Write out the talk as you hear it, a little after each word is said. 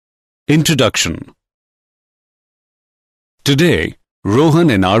Introduction. Today, Rohan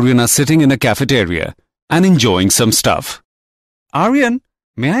and Aryan are sitting in a cafeteria and enjoying some stuff. Aryan,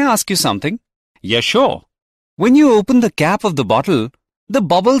 may I ask you something? Yeah, sure. When you open the cap of the bottle, the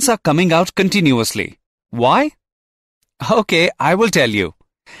bubbles are coming out continuously. Why? Okay, I will tell you.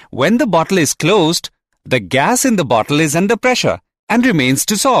 When the bottle is closed, the gas in the bottle is under pressure and remains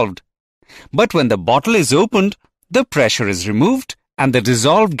dissolved. But when the bottle is opened, the pressure is removed and the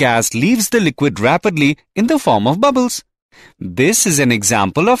dissolved gas leaves the liquid rapidly in the form of bubbles. This is an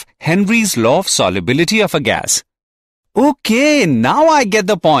example of Henry's law of solubility of a gas. Okay, now I get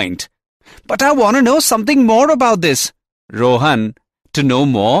the point. But I want to know something more about this. Rohan, to know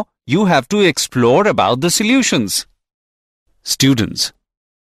more, you have to explore about the solutions. Students,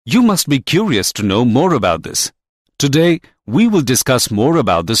 you must be curious to know more about this. Today, we will discuss more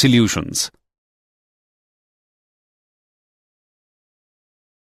about the solutions.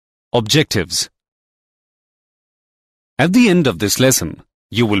 Objectives. At the end of this lesson,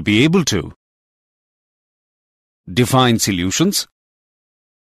 you will be able to define solutions,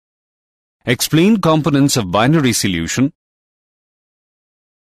 explain components of binary solution,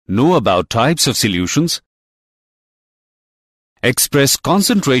 know about types of solutions, express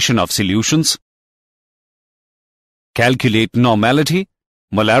concentration of solutions, calculate normality,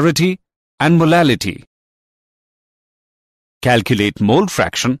 molarity, and molality, calculate mole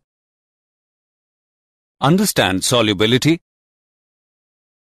fraction, understand solubility,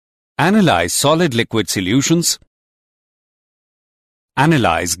 analyze solid-liquid solutions,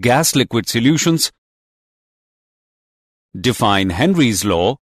 analyze gas-liquid solutions, define Henry's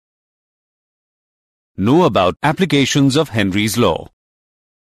law, know about applications of Henry's law.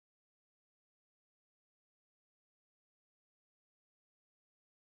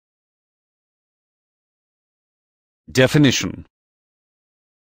 Definition.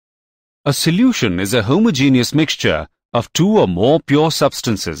 A solution is a homogeneous mixture of two or more pure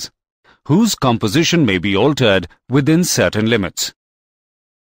substances, whose composition may be altered within certain limits.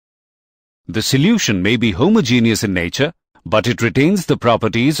 The solution may be homogeneous in nature, but it retains the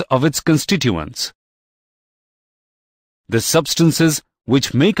properties of its constituents. The substances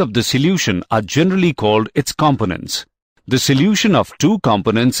which make up the solution are generally called its components. The solution of two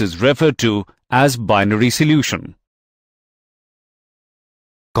components is referred to as binary solution.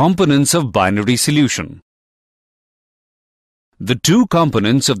 Components of binary solution. The two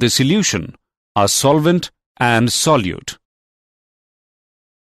components of the solution are solvent and solute.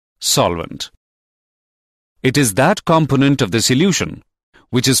 Solvent. It is that component of the solution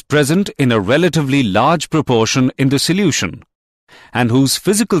which is present in a relatively large proportion in the solution and whose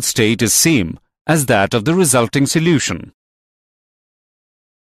physical state is same as that of the resulting solution.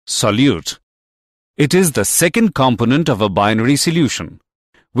 Solute. It is the second component of a binary solution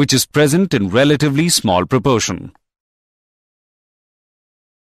which is present in relatively small proportion.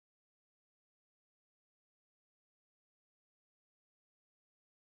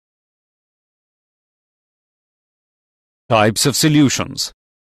 Types of solutions.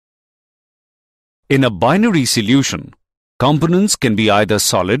 In a binary solution, components can be either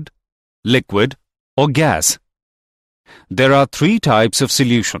solid, liquid, or gas. There are three types of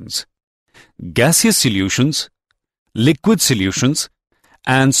solutions: gaseous solutions, liquid solutions,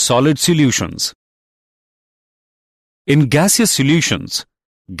 and solid solutions. In gaseous solutions,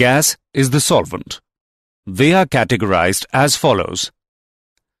 gas is the solvent. They are categorized as follows: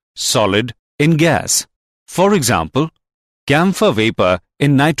 solid in gas, for example, camphor vapor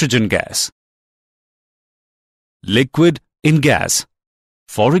in nitrogen gas; liquid in gas,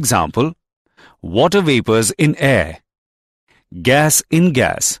 for example, water vapors in air; gas in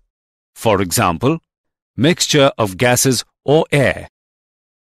gas, for example, mixture of gases or air.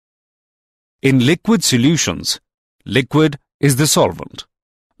 In liquid solutions, liquid is the solvent.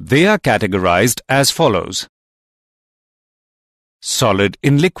 They are categorized as follows: solid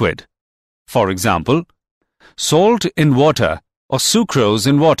in liquid, for example, salt in water or sucrose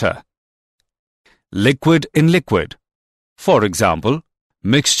in water; liquid in liquid, for example,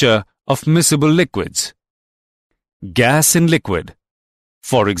 mixture of miscible liquids; gas in liquid,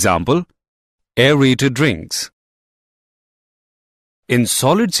 for example, aerated drinks. In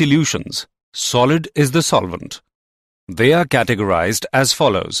solid solutions, solid is the solvent. They are categorized as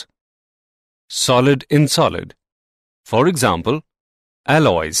follows: solid in solid, for example,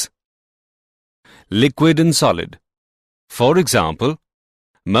 alloys; liquid in solid, for example,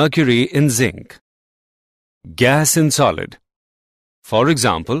 mercury in zinc; gas in solid, for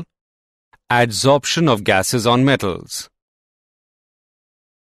example, adsorption of gases on metals.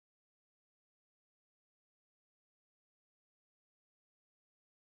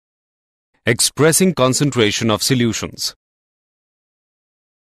 Expressing concentration of solutions.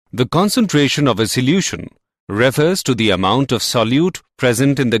 The concentration of a solution refers to the amount of solute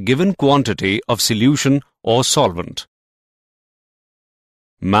present in the given quantity of solution or solvent.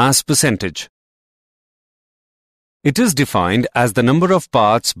 Mass percentage. It is defined as the number of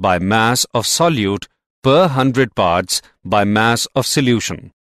parts by mass of solute per 100 parts by mass of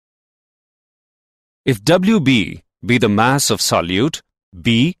solution. If Wb be the mass of solute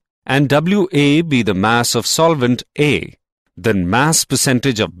B and Wa be the mass of solvent A, then mass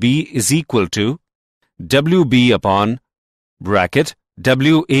percentage of B is equal to Wb upon bracket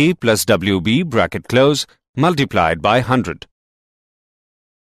Wa plus Wb bracket close multiplied by 100.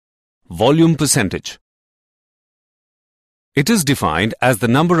 Volume percentage. It is defined as the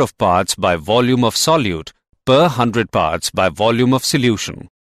number of parts by volume of solute per 100 parts by volume of solution.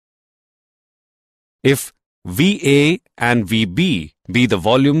 If Va and Vb be the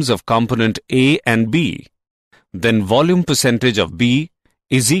volumes of component A and B, then volume percentage of B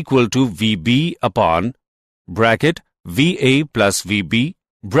is equal to Vb upon bracket Va plus Vb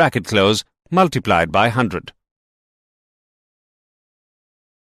bracket close multiplied by 100.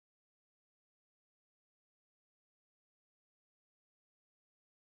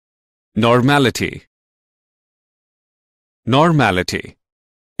 Normality. Normality.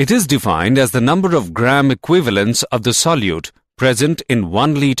 It is defined as the number of gram equivalents of the solute present in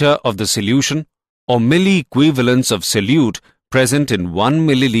 1 liter of the solution or milli-equivalents of solute present in 1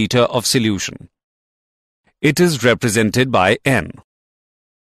 milliliter of solution. It is represented by N.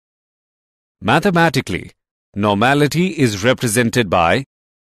 Mathematically, normality is represented by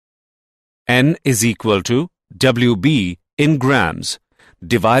N is equal to Wb in grams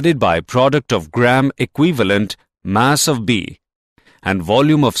divided by product of gram equivalent mass of B and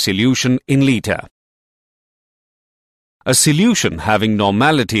volume of solution in liter. A solution having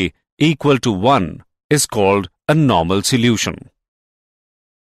normality equal to 1 is called a normal solution.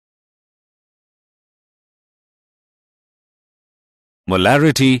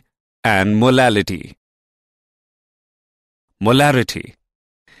 Molarity and molality. Molarity.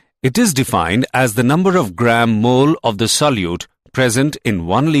 It is defined as the number of gram mole of the solute present in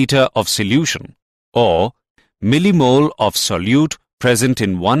 1 liter of solution or millimole of solute present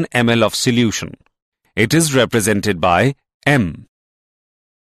in 1 ml of solution. It is represented by M.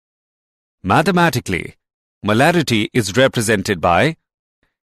 Mathematically, molarity is represented by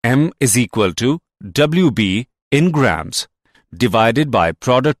M is equal to Wb in grams divided by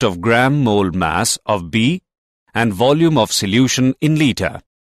product of gram mole mass of B and volume of solution in liter.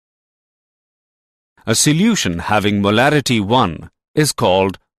 A solution having molarity 1 is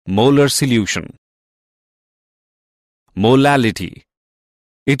called molar solution. Molality.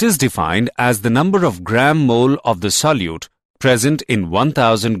 It is defined as the number of gram mole of the solute present in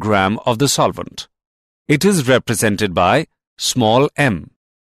 1000 gram of the solvent. It is represented by small m.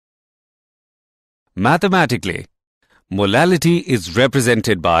 Mathematically, molality is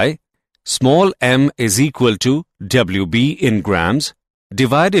represented by small m is equal to Wb in grams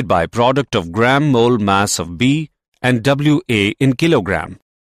divided by product of gram mole mass of B and Wa in kilogram.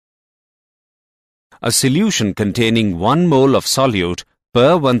 A solution containing 1 mole of solute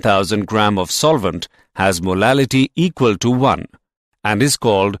per 1000 gram of solvent has molality equal to 1 and is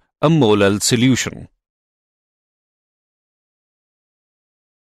called a molal solution.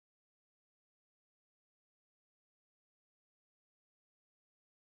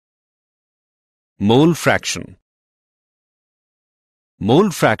 Mole fraction.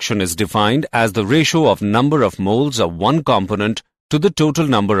 Mole fraction is defined as the ratio of number of moles of one component to the total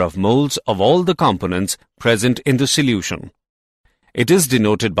number of moles of all the components present in the solution. It is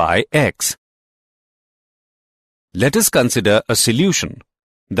denoted by X. Let us consider a solution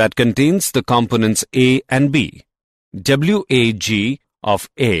that contains the components A and B, Wag of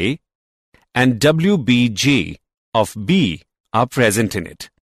A and Wbg of B are present in it.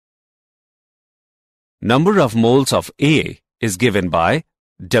 Number of moles of A is given by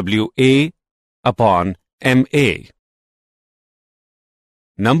Wa upon Ma.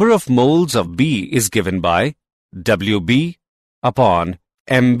 Number of moles of B is given by Wb upon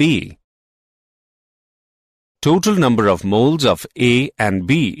Mb. Total number of moles of A and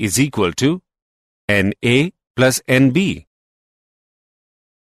B is equal to Na plus Nb.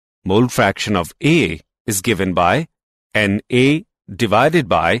 Mole fraction of A is given by Na divided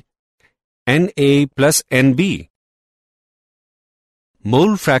by Na plus Nb.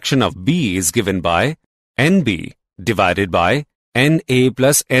 Mole fraction of B is given by Nb divided by Na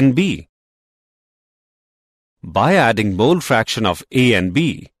plus Nb. By adding mole fraction of A and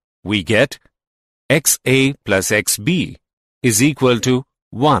B, we get Xa plus Xb is equal to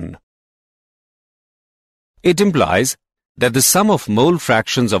 1. It implies that the sum of mole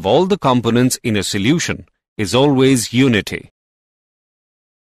fractions of all the components in a solution is always unity.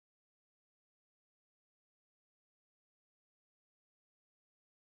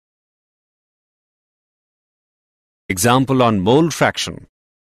 Example on mole fraction.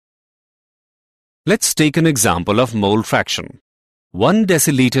 Let's take an example of mole fraction. 1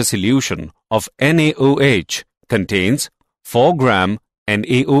 deciliter solution of NaOH contains 4 gram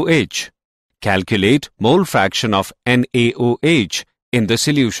NaOH. Calculate mole fraction of NaOH in the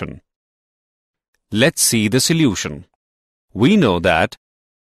solution. Let's see the solution. We know that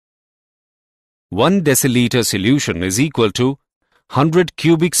 1 deciliter solution is equal to 100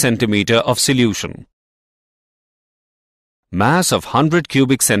 cubic centimeter of solution. Mass of 100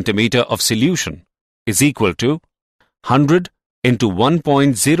 cubic centimeter of solution is equal to 100 into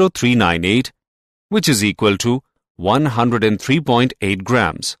 1.0398, which is equal to 103.8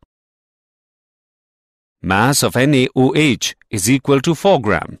 grams. Mass of NaOH is equal to 4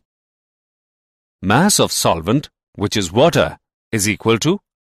 gram. Mass of solvent, which is water, is equal to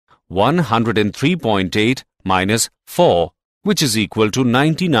 103.8 minus 4, which is equal to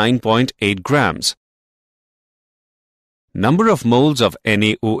 99.8 grams. Number of moles of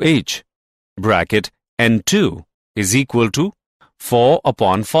NaOH, bracket N2, is equal to 4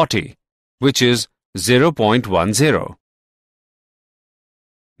 upon 40, which is 0.10.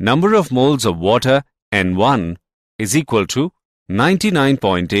 Number of moles of water N1 is equal to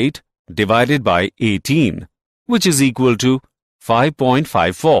 99.8 divided by 18, which is equal to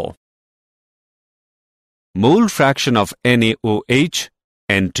 5.54. Mole fraction of NaOH,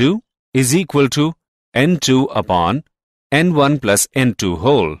 N2, is equal to N2 upon N1 plus N2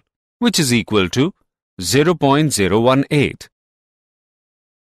 whole, which is equal to 0.018.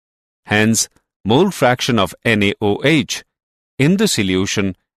 Hence, mole fraction of NaOH in the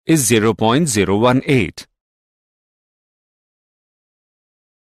solution is 0.018.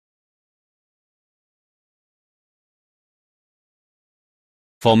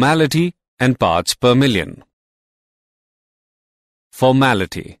 Formality and parts per million.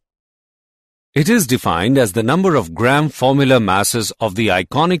 Formality. It is defined as the number of gram formula masses of the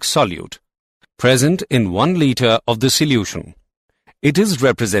ionic solute present in 1 liter of the solution. It is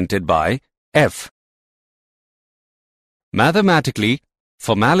represented by F. Mathematically,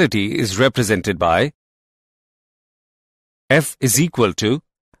 formality is represented by F is equal to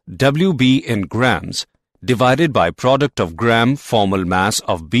WB in grams divided by product of gram formal mass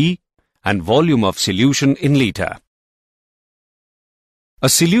of B and volume of solution in liter. A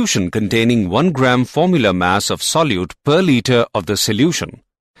solution containing 1 gram formula mass of solute per liter of the solution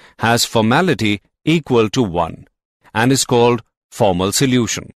has formality equal to 1 and is called formal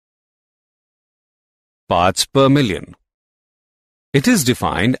solution. Parts per million. It is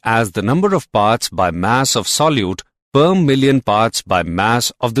defined as the number of parts by mass of solute per million parts by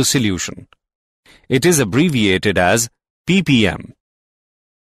mass of the solution. It is abbreviated as ppm.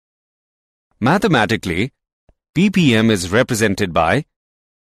 Mathematically, ppm is represented by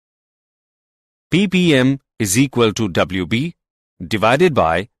ppm is equal to WB divided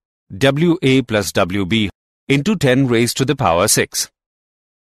by WA plus WB into 10 raised to the power 6.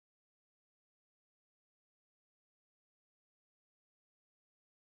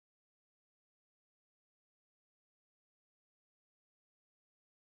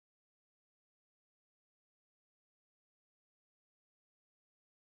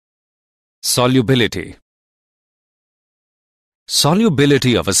 Solubility.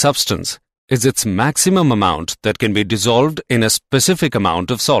 Solubility of a substance is its maximum amount that can be dissolved in a specific amount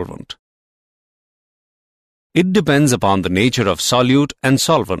of solvent. It depends upon the nature of solute and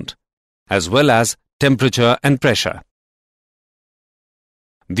solvent, as well as temperature and pressure.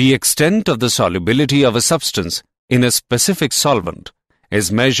 The extent of the solubility of a substance in a specific solvent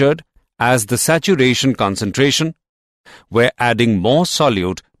is measured as the saturation concentration, where adding more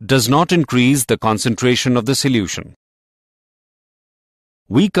solute does not increase the concentration of the solution.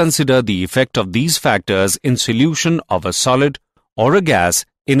 We consider the effect of these factors in solution of a solid or a gas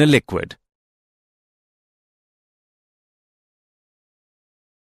in a liquid.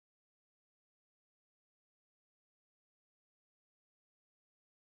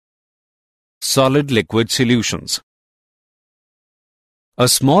 Solid-liquid solutions. A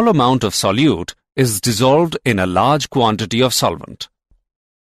small amount of solute is dissolved in a large quantity of solvent.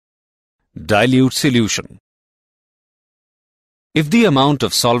 Dilute solution. If the amount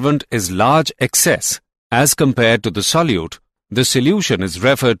of solvent is large excess as compared to the solute, the solution is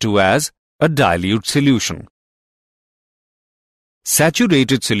referred to as a dilute solution.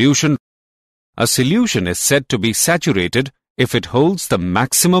 Saturated solution. A solution is said to be saturated if it holds the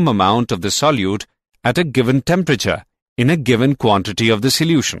maximum amount of the solute at a given temperature in a given quantity of the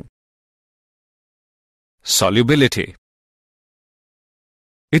solution. Solubility.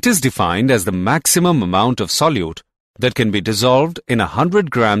 It is defined as the maximum amount of solute that can be dissolved in a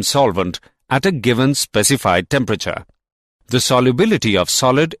 100-gram solvent at a given specified temperature. The solubility of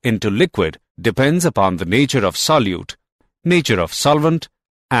solid into liquid depends upon the nature of solute, nature of solvent,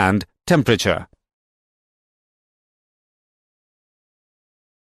 and temperature.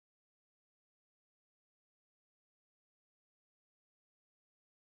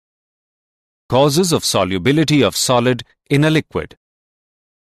 Causes of solubility of solid in a liquid.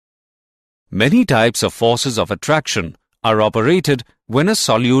 Many types of forces of attraction are operated when a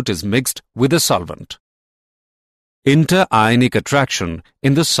solute is mixed with a solvent. Inter-ionic attraction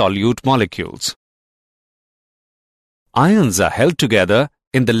in the solute molecules. Ions are held together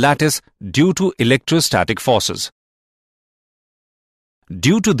in the lattice due to electrostatic forces.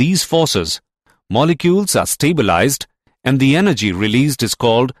 Due to these forces, molecules are stabilized and the energy released is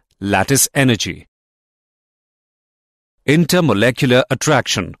called lattice energy. Intermolecular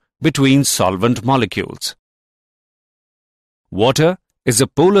attraction between solvent molecules. Water is a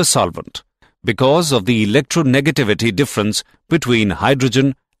polar solvent because of the electronegativity difference between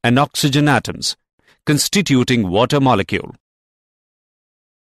hydrogen and oxygen atoms, constituting water molecule.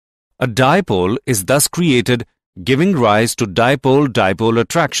 A dipole is thus created, giving rise to dipole-dipole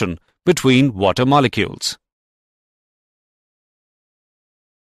attraction between water molecules.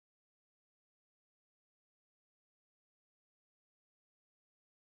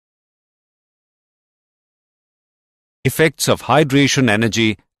 Effects of hydration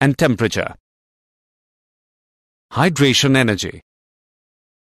energy and temperature. Hydration energy.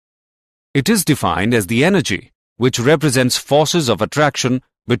 It is defined as the energy which represents forces of attraction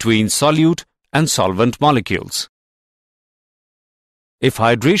between solute and solvent molecules. If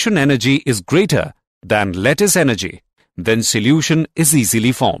hydration energy is greater than lattice energy, then solution is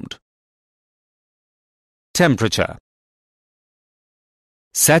easily formed. Temperature.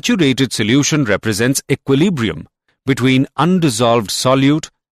 Saturated solution represents equilibrium between undissolved solute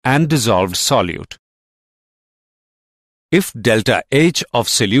and dissolved solute. If delta H of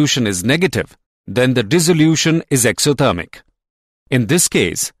solution is negative, then the dissolution is exothermic. In this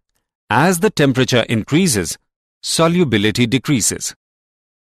case, as the temperature increases, solubility decreases.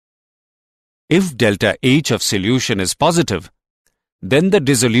 If delta H of solution is positive, then the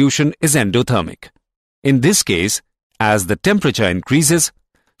dissolution is endothermic. In this case, as the temperature increases,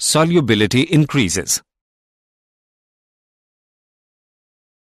 solubility increases.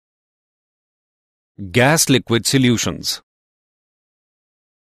 Gas-liquid solutions.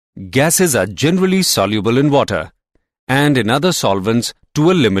 Gases are generally soluble in water and in other solvents to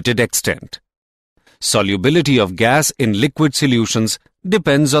a limited extent. Solubility of gas in liquid solutions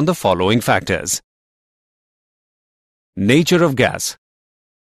depends on the following factors. Nature of gas.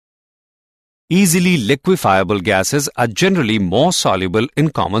 Easily liquefiable gases are generally more soluble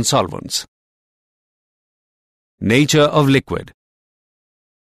in common solvents. Nature of liquid.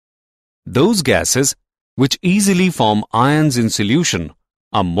 Those gases which easily form ions in solution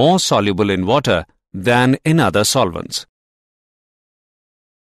are more soluble in water than in other solvents.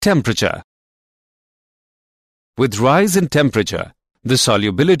 Temperature. With rise in temperature, the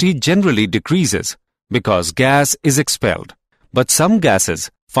solubility generally decreases because gas is expelled, but some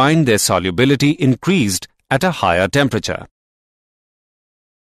gases find their solubility increased at a higher temperature.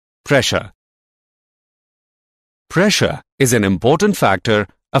 Pressure. Pressure is an important factor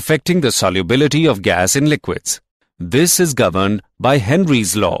affecting the solubility of gas in liquids. This is governed by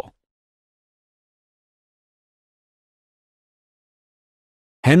Henry's law.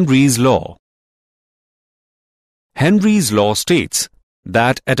 Henry's law. Henry's law states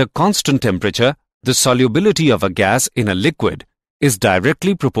that at a constant temperature, the solubility of a gas in a liquid is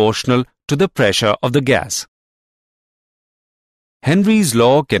directly proportional to the pressure of the gas. Henry's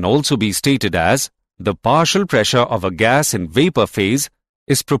law can also be stated as the partial pressure of a gas in vapor phase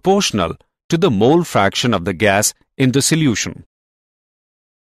is proportional to the mole fraction of the gas in the solution.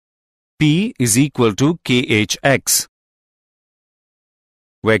 P is equal to KHX,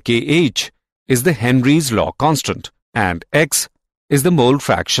 where KH is the Henry's law constant and X is the mole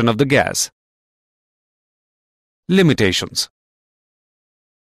fraction of the gas. Limitations.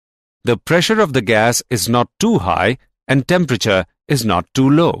 The pressure of the gas is not too high and temperature is not too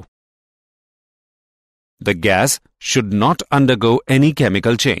low. The gas should not undergo any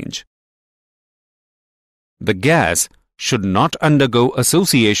chemical change. The gas should not undergo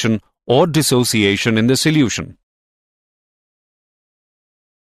association or dissociation in the solution.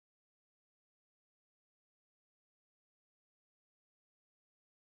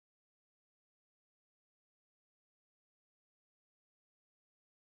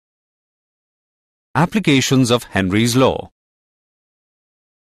 Applications of Henry's law.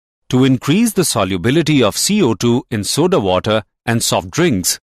 To increase the solubility of CO2 in soda water and soft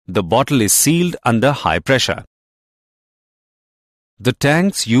drinks, the bottle is sealed under high pressure. The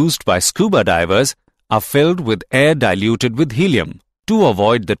tanks used by scuba divers are filled with air diluted with helium to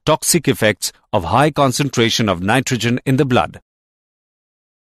avoid the toxic effects of high concentration of nitrogen in the blood.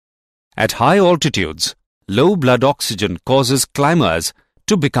 At high altitudes, low blood oxygen causes climbers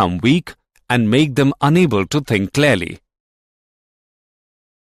to become weak and make them unable to think clearly.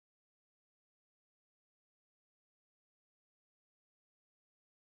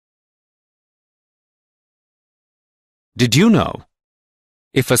 Did you know?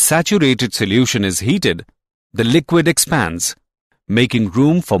 If a saturated solution is heated, the liquid expands, making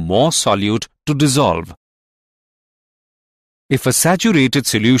room for more solute to dissolve. If a saturated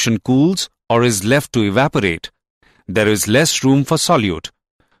solution cools or is left to evaporate, there is less room for solute,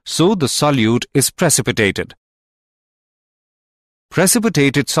 so the solute is precipitated.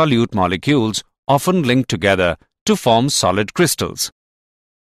 Precipitated solute molecules often link together to form solid crystals.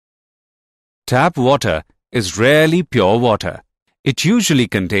 Tap water is rarely pure water. It usually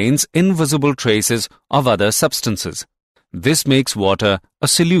contains invisible traces of other substances. This makes water a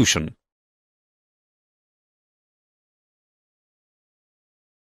solution.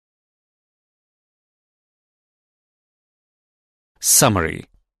 Summary.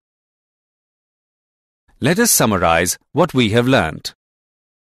 Let us summarize what we have learnt.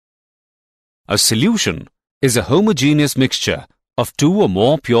 A solution is a homogeneous mixture of two or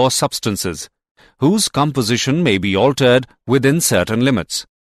more pure substances whose composition may be altered within certain limits.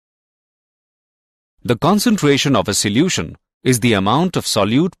 The concentration of a solution is the amount of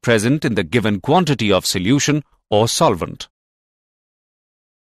solute present in the given quantity of solution or solvent.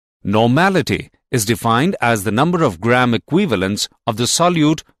 Normality is defined as the number of gram equivalents of the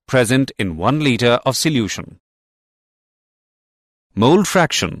solute present in 1 liter of solution. Mole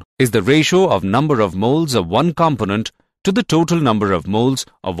fraction is the ratio of number of moles of one component to the total number of moles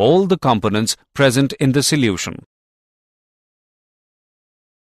of all the components present in the solution.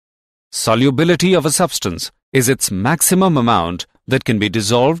 Solubility of a substance is its maximum amount that can be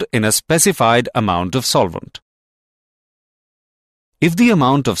dissolved in a specified amount of solvent. If the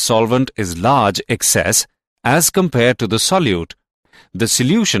amount of solvent is large excess as compared to the solute, the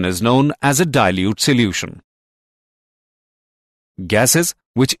solution is known as a dilute solution. Gases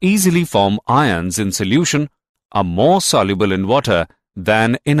which easily form ions in solution are more soluble in water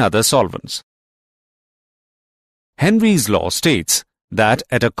than in other solvents. Henry's law states that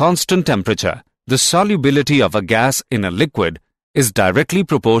at a constant temperature, the solubility of a gas in a liquid is directly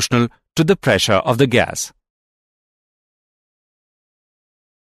proportional to the pressure of the gas.